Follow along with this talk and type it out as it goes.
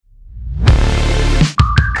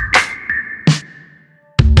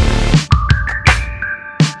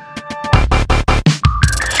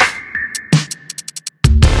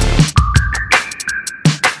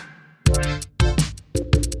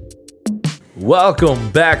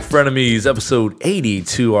Welcome back, frenemies. Episode 80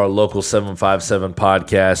 to our local 757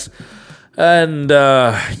 podcast. And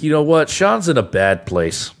you know what? Sean's in a bad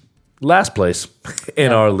place. Last place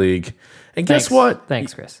in our league. And guess what?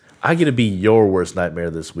 Thanks, Chris. I get to be your worst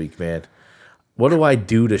nightmare this week, man. What do I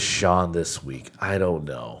do to Sean this week? I don't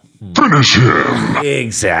know. Finish him.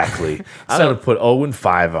 Exactly. I'm going to put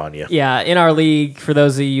 0-5 on you. Yeah, in our league, for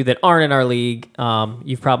those of you that aren't in our league,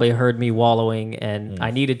 you've probably heard me wallowing, and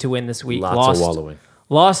I needed to win this week. Lots of wallowing.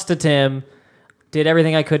 Lost to Tim. Did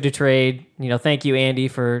everything I could to trade. Thank you, Andy,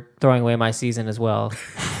 for throwing away my season as well.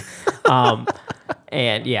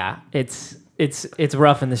 And yeah, it's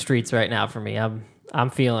rough in the streets right now for me. I'm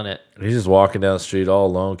feeling it. He's just walking down the street all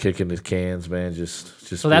alone, kicking his cans, man, just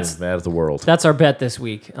being mad at the world. That's our bet this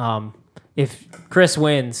week. If Chris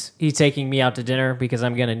wins, he's taking me out to dinner because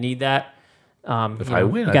I'm going to need that. If I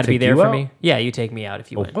win, you got to be there you for out? me. Yeah, you take me out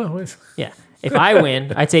if you win. Well, wait. Yeah. If I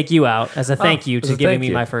win, I take you out as a thank you to giving me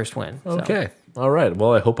my first win. So. Okay. All right.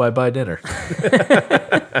 Well, I hope I buy dinner.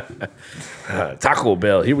 Taco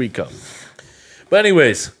Bell, here we come. But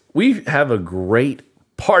anyways, we have a great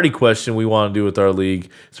party question we want to do with our league.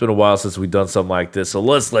 It's been a while since we've done something like this, so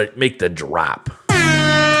let's make the drop.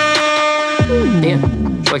 Ian,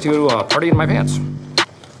 would you like to go to a party in my pants?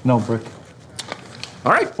 No, Brick.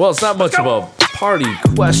 All right. Well, it's not much of a party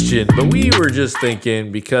question, but we were just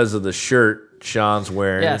thinking because of the shirt Sean's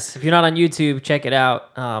wearing. Yes, if you're not on YouTube, check it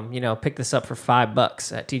out. Pick this up for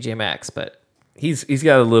 $5 at TJ Maxx, but He's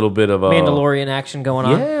got a little bit of a Mandalorian action going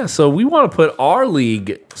on. Yeah, so we want to put our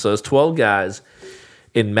league, so it's 12 guys,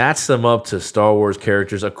 and match them up to Star Wars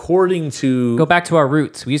characters according to... Go back to our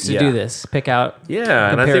roots. We used to do this. Pick out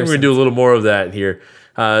Yeah, and I think we're going to do a little more of that here.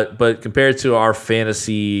 But compared to our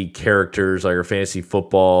fantasy characters, like our fantasy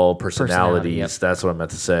football personalities, Yep. that's what I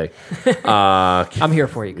meant to say. I'm here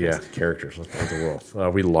for you, Chris. Yeah, characters of the world.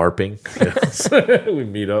 Are we LARPing? Yes. We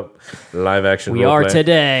meet up, live action. We are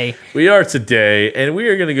today. We are today, and we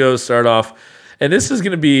are going to go start off. And this is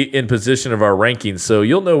going to be in position of our rankings. So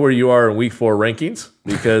you'll know where you are in week 4 rankings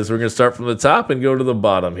because we're going to start from the top and go to the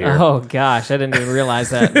bottom here. Oh, gosh. I didn't even realize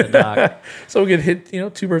that in the doc. So we can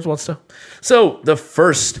hit, 2 birds, 1 stone. So the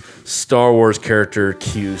first Star Wars character,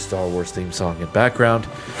 cue Star Wars theme song in background.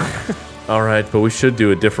 All right, but we should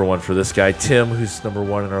do a different one for this guy, Tim, who's number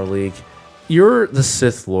 1 in our league. You're the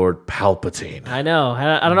Sith Lord Palpatine. I know.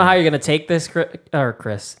 I don't know how you're going to take this,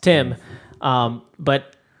 Chris. Tim.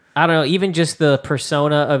 But... I don't know, even just the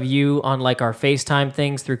persona of you on like our FaceTime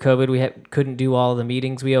things through COVID, we couldn't do all the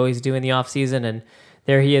meetings we always do in the off season, and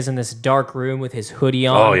there he is in this dark room with his hoodie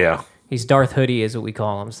on. Oh, yeah. He's Darth Hoodie is what we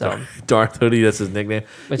call him. So Darth Hoodie, that's his nickname.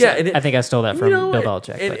 Which I think I stole that from Bill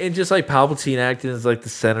Belichick. And just like Palpatine acting as like the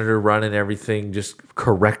senator running everything just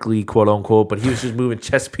correctly, quote unquote, but he was just moving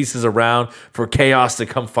chess pieces around for chaos to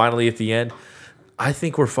come finally at the end. I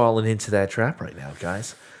think we're falling into that trap right now,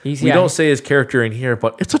 guys. We don't say his character in here,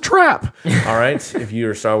 but it's a trap. All right? If you're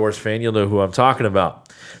a Star Wars fan, you'll know who I'm talking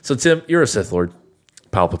about. So, Tim, you're a Sith Lord.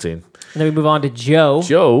 Palpatine. And then we move on to Joe.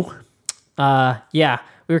 Joe.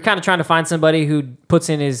 We were kind of trying to find somebody who puts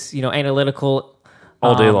in his, analytical...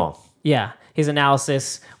 all day long. Yeah, his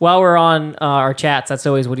analysis. While we're on our chats, that's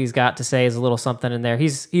always what he's got to say is a little something in there.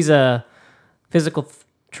 He's a physical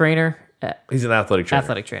trainer. He's an athletic trainer.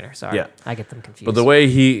 Athletic trainer, sorry. Yeah. I get them confused. But the way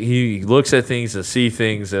he looks at things and see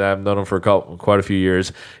things, and I've known him for quite a few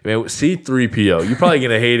years. I mean, C-3PO, you're probably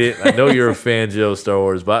going to hate it. I know you're a fan, Joe, Star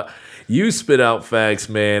Wars, but you spit out facts,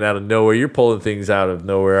 man, out of nowhere. You're pulling things out of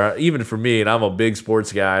nowhere. Even for me, and I'm a big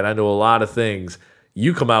sports guy, and I know a lot of things.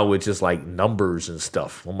 You come out with just like numbers and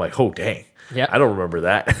stuff. I'm like, oh, dang. Yeah. I don't remember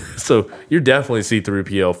that. So you're definitely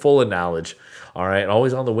C-3PO, full of knowledge. All right,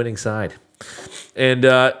 always on the winning side. And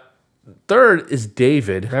third is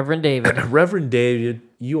David. Reverend David. Reverend David,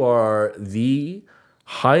 you are the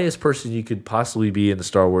highest person you could possibly be in the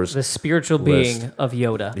Star Wars The spiritual list. being of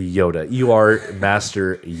Yoda. Yoda. You are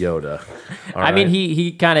Master Yoda. I mean,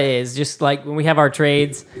 he kind of is. Just like when we have our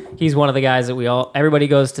trades, he's one of the guys that everybody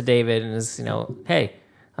goes to David and is, hey,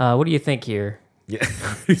 what do you think here? Yeah.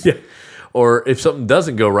 Yeah. Or if something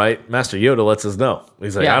doesn't go right, Master Yoda lets us know.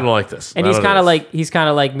 He's like, Yeah. I don't like this. And he's kind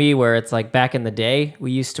of like me, where it's like back in the day,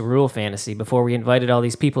 we used to rule fantasy before we invited all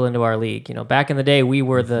these people into our league. Back in the day, we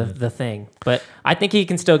were the thing. But I think he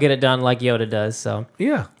can still get it done like Yoda does. So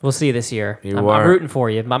Yeah. we'll see this year. I'm are. rooting for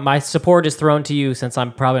you. My support is thrown to you since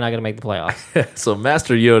I'm probably not going to make the playoffs. So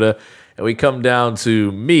Master Yoda, and we come down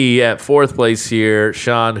to me at 4th place here.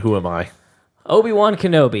 Sean, who am I? Obi-Wan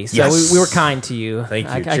Kenobi. So Yes. we were kind to you. Thank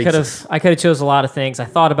you. I could have chose a lot of things. I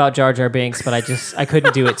thought about Jar Jar Binks, but I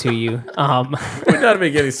couldn't do it to you. It would not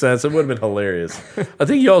make any sense. It would have been hilarious. I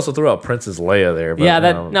think you also threw out Princess Leia there. But,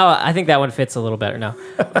 Yeah, I think that one fits a little better now.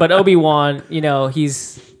 But Obi-Wan,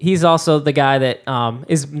 he's also the guy that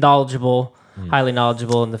is knowledgeable, highly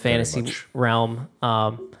knowledgeable in the fantasy much. realm.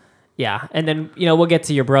 Yeah, and then we'll get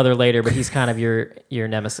to your brother later, but he's kind of your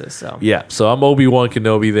nemesis. So Yeah, so I'm Obi-Wan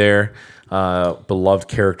Kenobi there. Beloved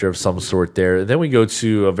character of some sort there. And then we go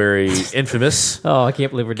to a very infamous oh, I can't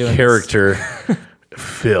believe we're doing this. character.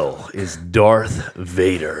 Phil is Darth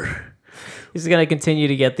Vader. He's gonna continue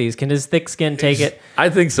to get these. Can his thick skin take it? I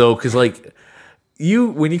think so, because when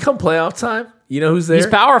you come playoff time, you know who's there? He's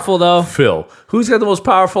powerful though. Phil. Who's got the most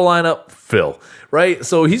powerful lineup? Phil. Right?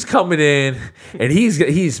 So he's coming in, and he's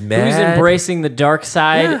mad. Who's embracing the dark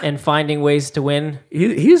side Yeah. and finding ways to win?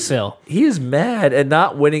 He's Phil. He is mad at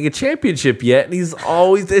not winning a championship yet, and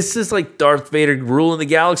it's just like Darth Vader ruling the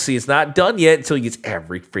galaxy. It's not done yet until he gets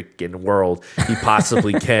every freaking world he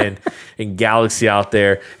possibly can and galaxy out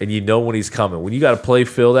there, and you know when he's coming. When you got to play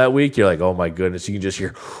Phil that week, you're like, oh my goodness, you can just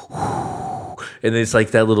hear, and then it's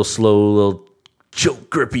like that little slow little choke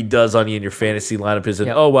grip he does on you in your fantasy lineup is,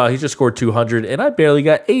 Yep. oh wow, he just scored 200 and I barely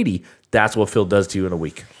got 80. That's what Phil does to you in a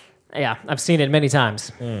week. Yeah, I've seen it many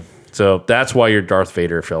times. So that's why you're Darth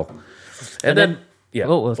Vader, Phil. And then yeah.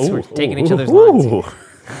 Oh, we're taking each other's ooh.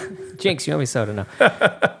 Jinx, you owe me soda now.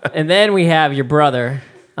 And then we have your brother.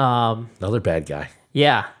 Another bad guy.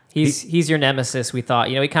 Yeah, he's your nemesis. We thought,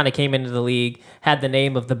 he kind of came into the league, had the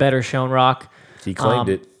name of the better Shone Rock. He claimed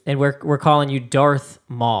it. And we're calling you Darth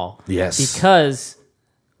Maul. Yes. Because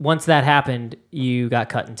once that happened, you got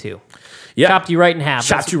cut in two. Yeah. Chopped you right in half.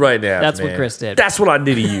 Shot you right in half. That's man. what Chris did. That's what I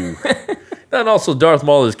did to you. And also Darth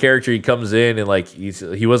Maul, his character, he comes in and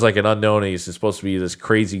he was like an unknown, and he's supposed to be this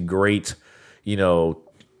crazy great,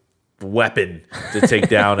 weapon to take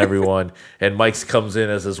down everyone. And Mike's comes in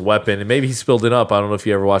as this weapon, and maybe he spilled it up. I don't know if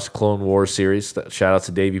you ever watched the Clone Wars series. Shout out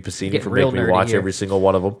to Davey Pacini Getting for real making me nerdy watch here. every single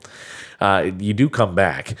one of them. You do come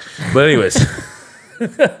back. But anyways,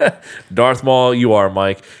 Darth Maul, you are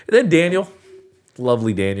Mike. And then Daniel.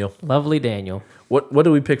 Lovely Daniel. Lovely Daniel. What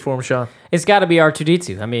do we pick for him, Sean? It's got to be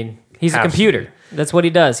R2D2. I mean, he's a Absolutely. computer. That's what he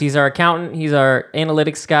does. He's our accountant. He's our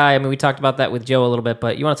analytics guy. I mean, we talked about that with Joe a little bit,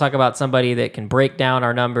 but you want to talk about somebody that can break down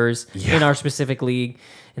our numbers in our specific league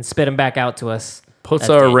and spit them back out to us. Puts That's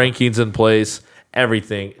our Daniel. rankings in place,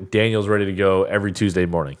 everything. Daniel's ready to go every Tuesday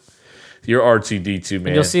morning. You're R2D2, man.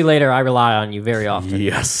 And you'll see later, I rely on you very often.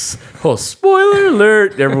 Yes. Oh, spoiler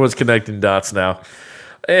alert. Everyone's connecting dots now.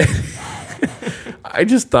 I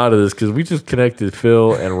just thought of this because we just connected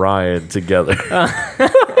Phil and Ryan together.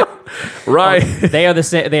 Ryan. They are the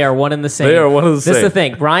same. They are one and the same. They are one and the This is same. the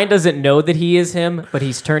thing. Ryan doesn't know that he is him, but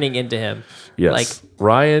he's turning into him. Yes.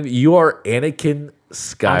 Ryan, you are Anakin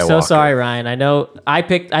Skywalker. I'm so sorry, Ryan. I know I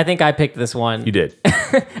think I picked this one. You did.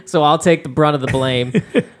 So I'll take the brunt of the blame.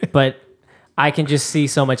 But I can just see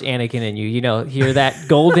so much Anakin in you. You're that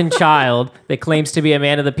golden child that claims to be a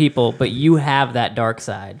man of the people, but you have that dark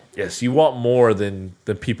side. Yes, you want more than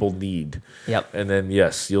people need. Yep. And then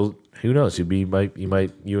yes, who knows?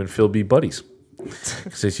 You and Phil be buddies.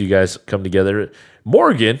 Since you guys come together.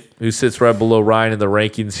 Morgan, who sits right below Ryan in the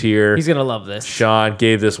rankings here. He's gonna love this. Sean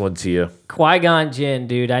gave this one to you. Qui-Gon Jinn,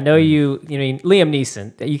 dude. I know you Liam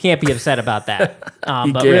Neeson. You can't be upset about that.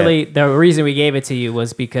 But can. really, the reason we gave it to you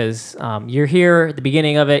was because you're here at the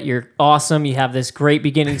beginning of it. You're awesome. You have this great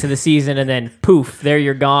beginning to the season, and then poof, there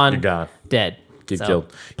you're gone. You're gone. Dead. Get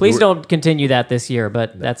killed. Please You don't continue that this year,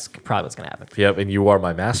 but that's probably what's gonna happen. Yep, and you are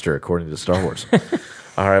my master according to Star Wars.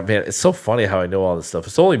 All right, man. It's so funny how I know all this stuff.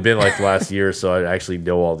 It's only been like the last year, so I actually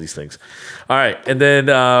know all these things. All right, and then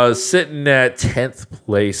sitting at 10th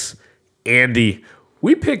place, Andy.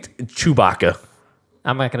 We picked Chewbacca.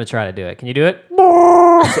 I'm not gonna try to do it. Can you do it?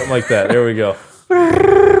 Something like that. There we go.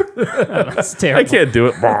 That's terrible. I can't do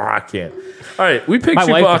it. I can't. All right, we picked My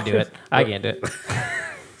Chewbacca. wife can do it. I can't do it.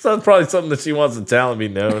 So that's probably something that she wants the talent be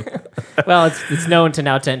known. Well, it's known to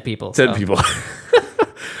now 10 people. 10 so. people.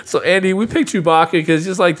 So, Andy, we picked Chewbacca because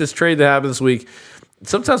just like this trade that happened this week,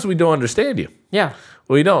 sometimes we don't understand you. Yeah.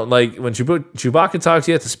 Well, you don't. Like, when Chewbacca talks,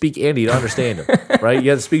 you have to speak Andy to understand him, right? You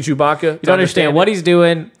have to speak Chewbacca. You don't understand what he's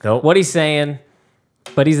doing, Nope. what he's saying,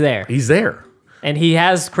 but he's there. He's there. And he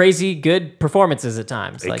has crazy good performances at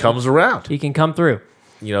times. It comes around. He can come through.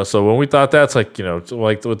 So when we thought that's like,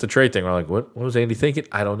 like with the trade thing, we're like, what was Andy thinking?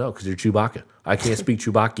 I don't know, because you're Chewbacca. I can't speak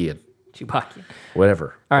Chewbacca. Chewbacca.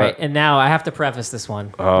 Whatever. All right, and now I have to preface this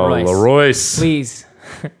one. Oh, Royce, Leroyce. please.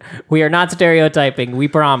 We are not stereotyping, we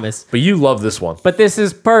promise. But you love this one. But this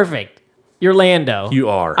is perfect. You're Lando. You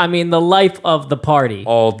are. I mean, the life of the party.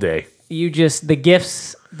 All day. The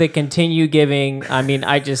gifts that continue giving. I mean,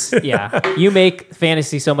 yeah. You make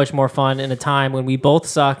fantasy so much more fun in a time when we both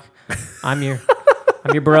suck. I'm your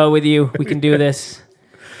bro with you. We can do this.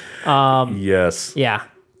 Yes. Yeah.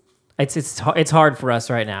 It's hard for us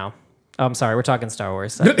right now. Oh, I'm sorry, we're talking Star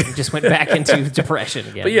Wars. I just went back into depression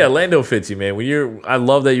again. But yeah, Lando fits you, man. I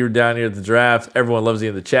love that you're down here at the draft. Everyone loves you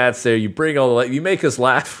in the chats there. You bring you make us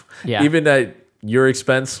laugh. Yeah. Even at your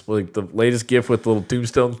expense, like the latest gift with the little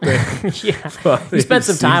tombstone thing. Yeah. You spent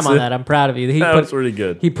some time on that. I'm proud of you. That was really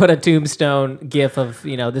good. He put a tombstone gif of,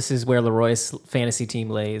 this is where Leroy's fantasy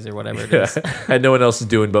team lays or whatever it is. And no one else is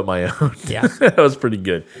doing but my own. Yeah. That was pretty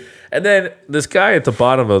good. And then this guy at the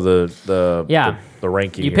bottom of the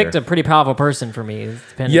ranking. You picked a pretty powerful person for me.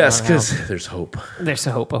 Yes, because there's hope. There's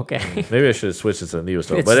hope. Okay. Maybe I should have switched it to the newest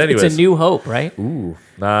hope. But anyways, it's a new hope, right? Ooh,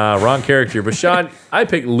 wrong character. But Sean, I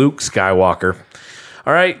picked Luke Skywalker.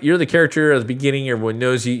 All right, you're the character at the beginning. Everyone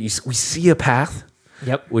knows you. We see a path.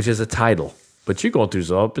 Yep. Which is a title, but you're going through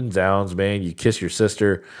some up and downs, man. You kiss your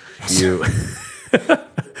sister. You.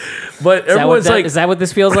 But everyone's like, is that what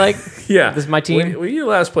this feels like? Yeah. This is my team? When you're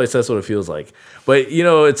last place, that's what it feels like. But,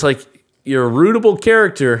 it's like you're a rootable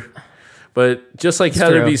character, but just like how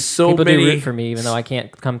there'd be so People many do root for me, even though I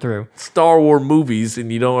can't come through. Star Wars movies,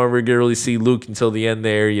 and you don't ever get really see Luke until the end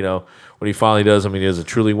there, when he finally does. I mean, he was a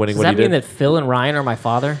truly winning Does what he that did. mean that Phil and Ryan are my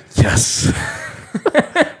father? Yes.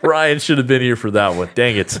 Ryan should have been here for that one.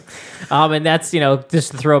 Dang it. And that's,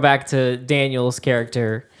 just to throw back to Daniel's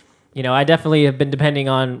character. I definitely have been depending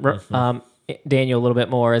on Daniel a little bit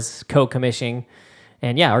more as co-commissioning.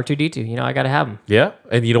 And yeah, R2-D2, I got to have him. Yeah.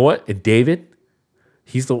 And you know what? And David,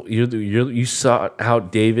 you sought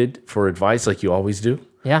out David for advice like you always do.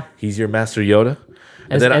 Yeah. He's your Master Yoda.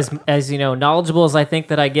 As knowledgeable as I think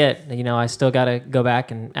that I get, I still got to go back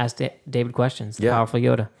and ask David questions. The powerful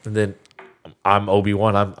Yoda. And then I'm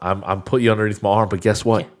Obi-Wan. I'm put you underneath my arm. But guess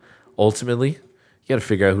what? Yeah. Ultimately, you got to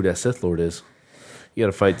figure out who that Sith Lord is. You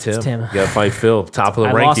got to fight Tim. You got to fight Phil. Top of the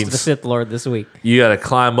rankings. I lost to the Sith Lord this week. You got to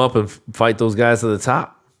climb up and fight those guys at the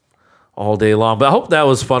top all day long. But I hope that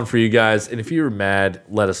was fun for you guys. And if you were mad,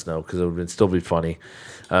 let us know because it would still be funny.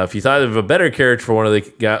 If you thought of a better character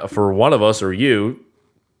for one of us or you,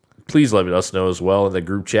 please let us know as well in the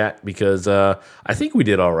group chat because I think we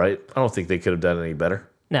did all right. I don't think they could have done any better.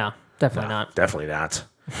 No, definitely not. Definitely not.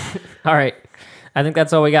 All right. I think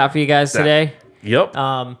that's all we got for you guys today. Yep.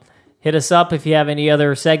 Hit us up if you have any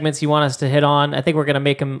other segments you want us to hit on. I think we're going to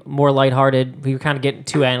make them more lighthearted. We were kind of getting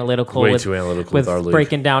too analytical. Way too analytical with our league.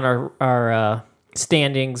 Breaking down our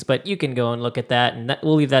standings, but you can go and look at that, and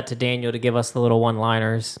we'll leave that to Daniel to give us the little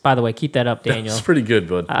one-liners. By the way, keep that up, Daniel. It's pretty good,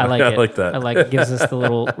 bud. I like it. I like that. I like it. Gives us the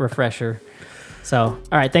little refresher. So, all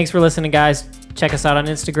right, thanks for listening, guys. Check us out on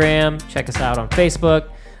Instagram. Check us out on Facebook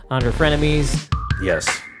under Frenemies. Yes.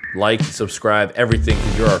 Like, subscribe, everything,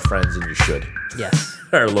 because you're our friends and you should. Yes.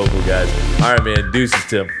 Our local guys. All right, man. Deuces,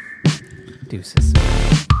 Tim. Deuces.